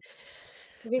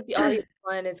 I think the obvious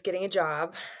one is getting a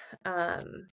job.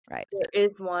 Right. There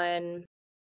is one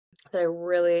that I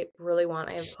really, really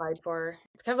want. I applied for.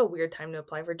 It's kind of a weird time to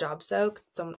apply for jobs though, because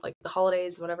some like the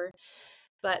holidays, whatever.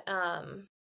 But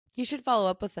You should follow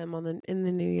up with them in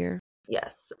the new year.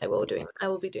 yes, I will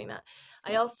be doing that.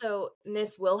 I also, and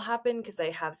this will happen because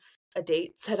I have a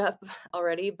date set up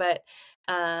already, but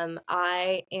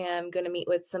I am going to meet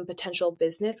with some potential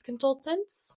business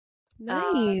consultants.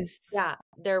 Nice. Yeah,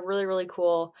 they're really, really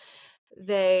cool.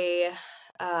 They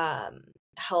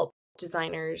help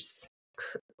designers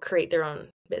create their own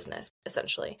business,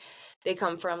 essentially. They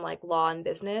come from like law and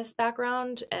business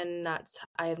background, and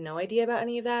I have no idea about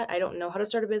any of that. I don't know how to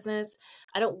start a business.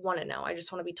 I don't want to know. I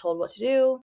just want to be told what to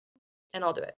do, and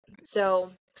I'll do it.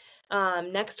 So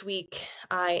next week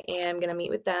I am going to meet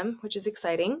with them, which is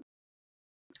exciting,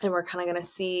 and we're kind of going to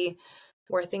see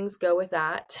where things go with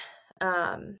that.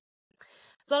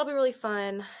 So that'll be really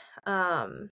fun.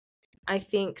 I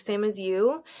think same as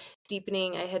you,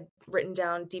 I had written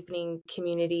down deepening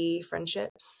community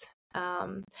friendships,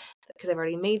 because I've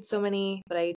already made so many,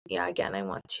 but again, I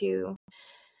want to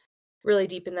really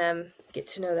deepen them, get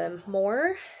to know them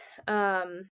more.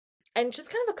 And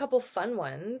just kind of a couple fun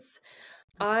ones.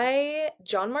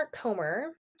 John Mark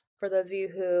Comer, for those of you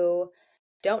who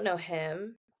don't know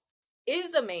him,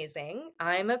 is amazing.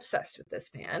 I'm obsessed with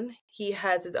this man. He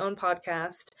has his own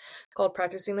podcast called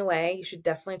Practicing the Way. You should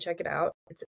definitely check it out.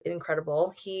 It's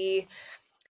incredible. He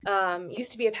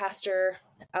used to be a pastor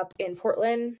up in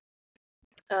Portland,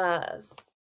 and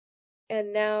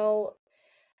now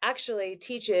actually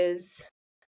teaches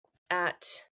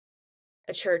at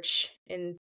a church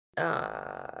in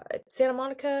Santa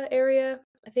Monica area,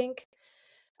 I think.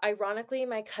 Ironically,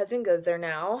 my cousin goes there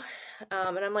now,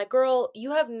 and I'm like, girl, you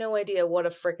have no idea what a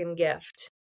freaking gift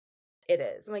it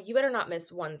is. I'm like, you better not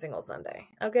miss one single Sunday,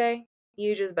 okay?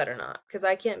 You just better not, because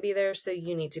I can't be there, so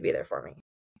you need to be there for me.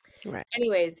 Right.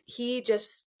 Anyways, he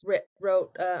just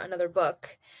wrote another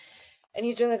book, and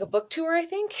he's doing like a book tour, I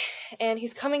think, and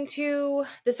he's coming to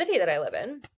the city that I live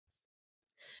in,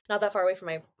 not that far away from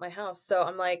my house. So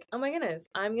I'm like, oh my goodness,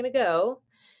 I'm gonna go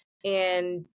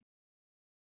and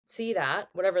see that,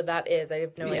 whatever that is. I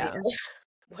have no idea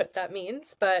what that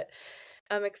means, but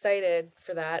I'm excited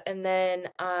for that. And then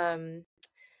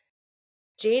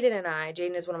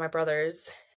Jaden is one of my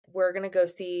brothers. We're gonna go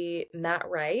see Matt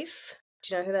Rife.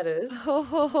 Do you know who that is?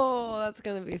 Oh, that's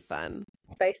gonna be fun.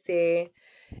 Spicy.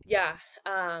 Yeah.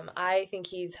 I think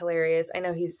he's hilarious. I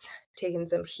know he's taken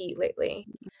some heat lately.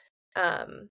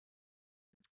 But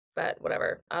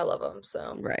whatever. I love him,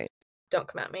 so Right. don't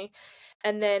come at me.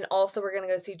 And then also we're gonna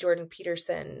go see Jordan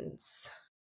Peterson's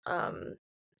I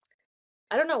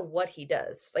don't know what he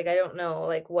does. Like I don't know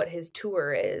like what his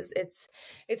tour is.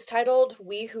 It's titled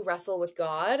We Who Wrestle with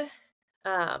God.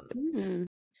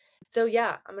 So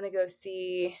yeah, I'm gonna go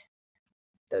see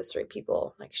those three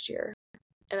people next year.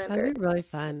 And I'm That'd be really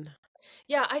fun.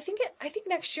 Yeah, I think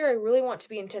next year I really want to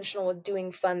be intentional with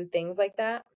doing fun things like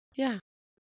that. Yeah.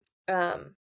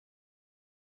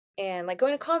 and like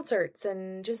going to concerts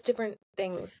and just different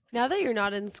things. Now that you're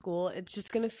not in school, it's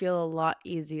just going to feel a lot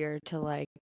easier to like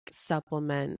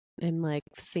supplement and like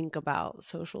think about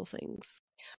social things.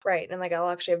 Right. And like I'll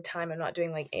actually have time. I'm not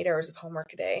doing like 8 hours of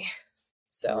homework a day.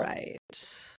 So Right.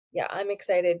 yeah, I'm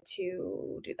excited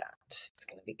to do that. It's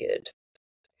going to be good.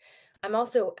 I'm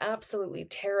also absolutely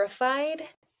terrified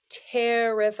to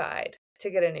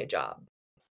get a new job.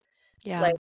 Yeah.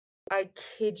 Like, I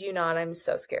kid you not, I'm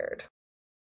so scared.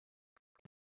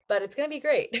 But it's going to be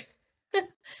great.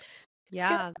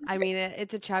 Yeah. I mean,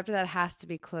 it's a chapter that has to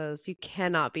be closed. You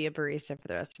cannot be a barista for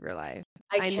the rest of your life.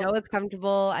 I know it's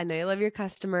comfortable. I know you love your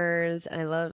customers,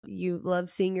 and you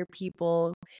love seeing your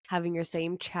people, having your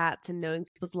same chats and knowing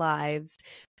people's lives.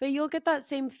 But you'll get that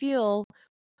same feel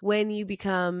when you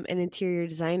become an interior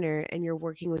designer and you're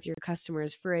working with your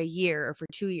customers for a year or for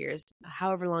 2 years,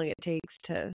 however long it takes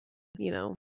to, you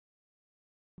know,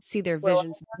 see their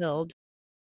vision fulfilled.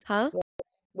 Huh?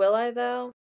 Will I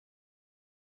though?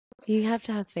 You have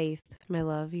to have faith, my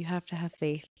love. You have to have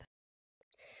faith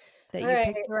that All you right.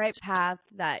 picked the right path,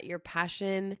 that your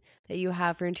passion that you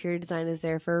have for interior design is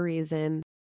there for a reason,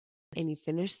 and you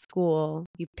finished school.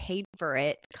 You paid for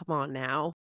it. Come on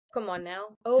now. Come on now.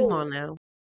 Come Oh, on now.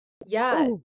 yeah.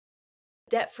 Ooh.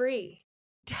 Debt free.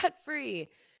 Debt free.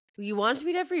 You want to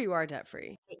be debt free? You are debt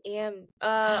free. I am.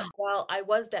 Well, I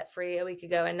was debt free a week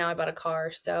ago, and now I bought a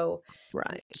car, so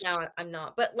Right. now I'm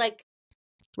not. But like,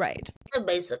 Right. I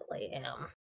basically am.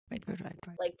 Right.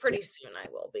 Like pretty soon I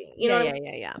will be. You know what I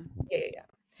mean? Yeah.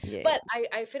 Yeah. But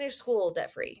I finished school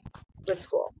debt free with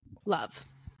school. Love.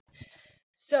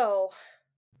 So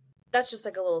that's just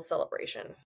like a little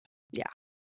celebration. Yeah.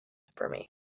 For me.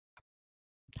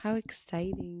 How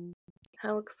exciting.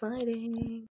 How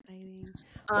exciting.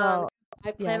 Well,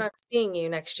 I plan on seeing you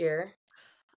next year.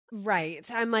 Right.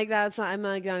 I'm like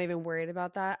not even worried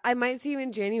about that. I might see you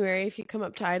in January if you come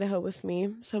up to Idaho with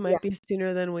me. So it might be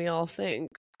sooner than we all think.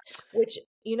 Which,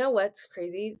 you know what's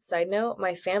crazy? Side note,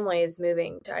 my family is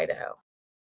moving to Idaho.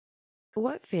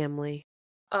 What family?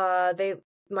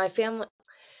 My family.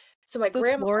 So my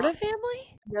grandma. Florida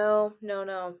family? No.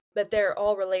 But they're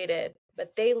all related.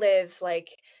 But they live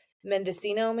like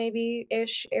Mendocino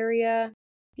maybe-ish area.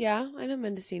 Yeah, I know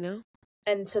Mendocino.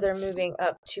 And so they're moving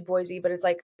up to Boise, but it's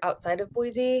like outside of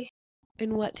Boise.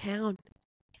 In what town?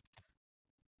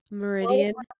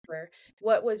 Meridian.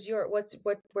 Where's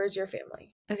your family?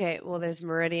 Okay, well there's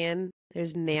Meridian,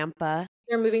 there's Nampa.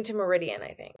 You're moving to Meridian,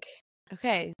 I think.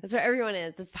 Okay, that's where everyone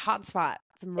is. It's the hot spot.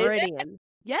 It's Meridian.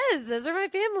 Yes, that's where my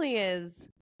family is.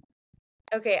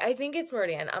 Okay, I think it's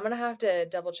Meridian. I'm gonna have to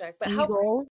double check. But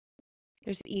Eagle.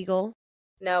 There's Eagle.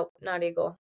 No, not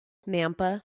Eagle.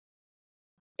 Nampa.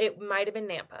 It might have been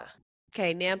Nampa.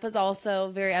 Okay, Nampa's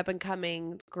also very up and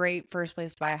coming. Great first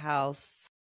place to buy a house.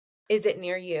 Is it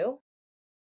near you?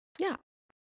 Yeah.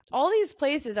 All these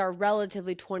places are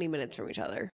relatively 20 minutes from each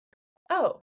other.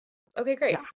 Oh, okay,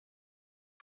 great.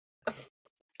 Yeah.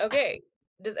 Okay.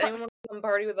 Does anyone want to come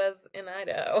party with us in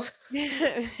Idaho?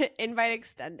 Invite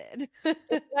extended.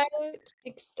 Invite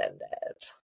extended.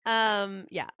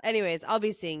 Yeah. Anyways, I'll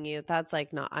be seeing you. That's like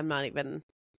I'm not even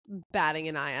batting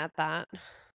an eye at that.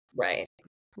 Right.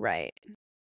 Right.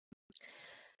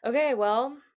 Okay,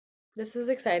 well, this was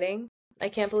exciting. I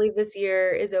can't believe this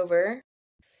year is over.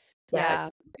 Yeah.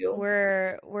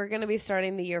 We're going to be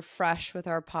starting the year fresh with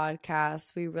our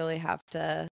podcast. We really have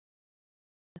to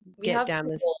get down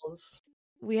this. Goals.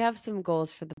 We have some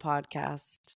goals for the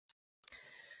podcast.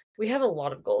 We have a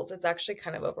lot of goals. It's actually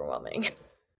kind of overwhelming.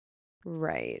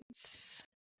 Right.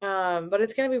 But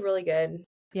it's going to be really good.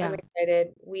 Yeah. I'm excited.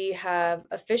 We have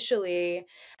officially,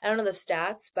 I don't know the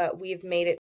stats, but we've made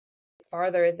it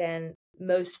farther than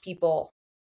most people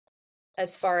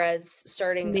as far as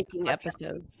starting making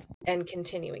episodes and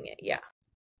continuing it. Yeah.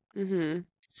 Mm-hmm.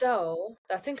 So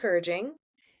that's encouraging.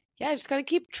 Yeah, just got to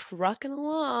keep trucking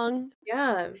along.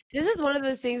 Yeah. This is one of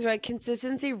those things where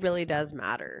consistency really does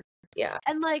matter. Yeah.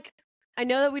 And like, I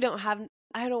know that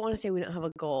I don't want to say we don't have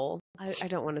a goal. I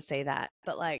don't want to say that,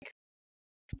 but like,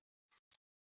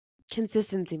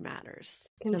 consistency matters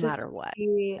no matter what.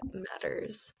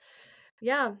 Matters.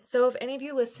 Yeah. So if any of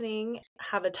you listening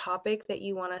have a topic that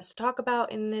you want us to talk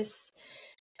about in this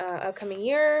upcoming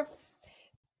year,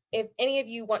 if any of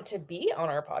you want to be on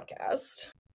our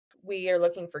podcast, we are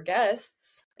looking for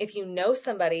guests. If you know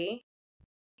somebody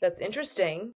that's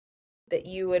interesting that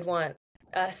you would want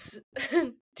us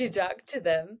to talk to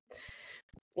them,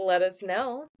 let us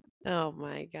know. Oh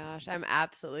my gosh. I'm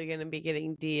absolutely going to be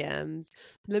getting DMs.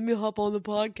 Let me hop on the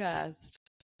podcast.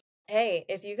 Hey,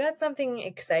 if you got something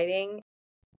exciting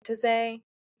to say,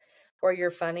 or you're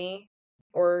funny,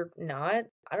 or not,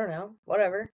 I don't know,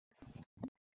 whatever.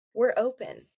 We're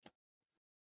open.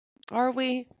 Are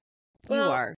we? You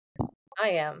Well, are. I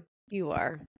am. You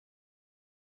are.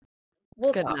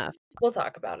 We'll Good talk. enough. We'll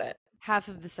talk about it. Half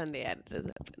of the Sunday edit is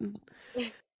open.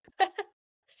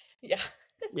 Yeah.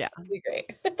 Yeah. It'll be great.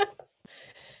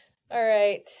 All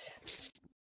right.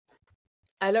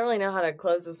 I don't really know how to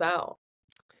close this out.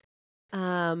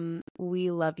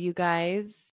 We love you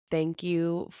guys. Thank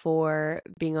you for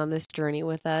being on this journey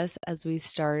with us as we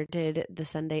started the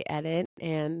Sunday edit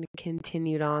and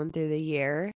continued on through the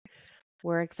year.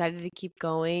 We're excited to keep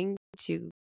going, to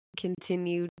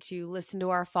continue to listen to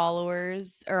our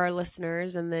followers or our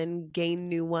listeners and then gain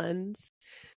new ones.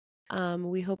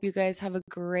 We hope you guys have a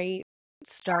great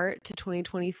start to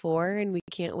 2024, and we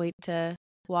can't wait to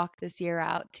walk this year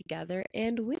out together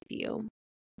and with you.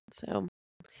 So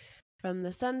from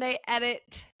the Sunday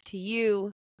edit to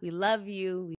you, we love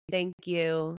you. We thank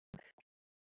you.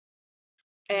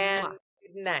 And Mwah.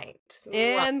 good night.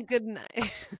 And good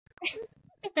night.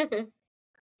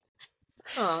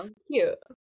 Oh, cute.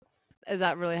 Is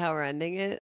that really how we're ending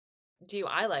it?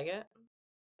 I like it.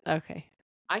 Okay.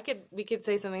 We could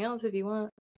say something else if you want.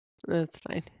 That's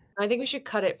fine. I think we should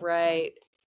cut it right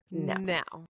now.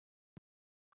 Now.